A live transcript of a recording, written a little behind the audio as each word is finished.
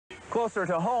Closer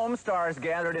to home, stars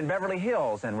gathered in Beverly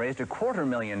Hills and raised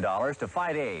 $250,000 to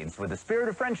fight AIDS with the Spirit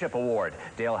of Friendship Award.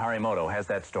 Dale Harimoto has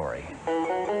that story.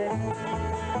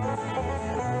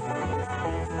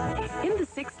 In the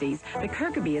 60s, the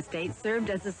Kirkby estate served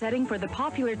as the setting for the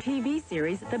popular TV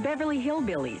series The Beverly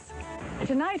Hillbillies.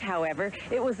 Tonight, however,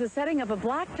 it was the setting of a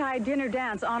black-tie dinner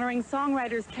dance honoring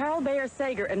songwriters Carole Bayer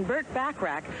Sager and BURT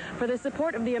BACHARACH for the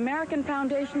support of the American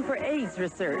Foundation for AIDS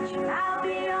Research. I'll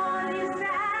be on your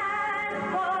side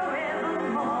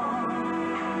forevermore.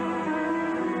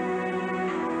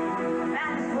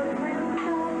 That's what friends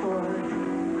are for.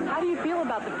 How do you feel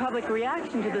about the public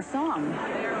reaction to the song?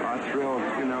 I'm thrilled,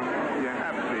 you know, you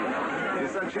have to be.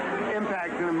 There's such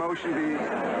impact and emotion to be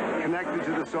connected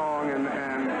to the song and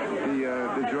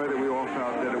the joy that we all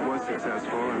felt that it was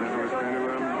successful and that it was going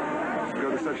to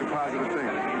go to such a positive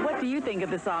thing. What do you think of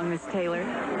the song, Miss Taylor?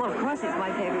 Well, of course, it's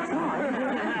my favorite song.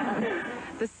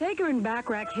 The Sager and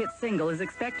Bacharach hit single is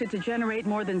expected to generate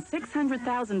more than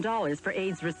 $600,000 for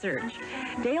AIDS research.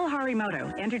 Dale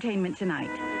Harimoto, Entertainment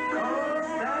Tonight.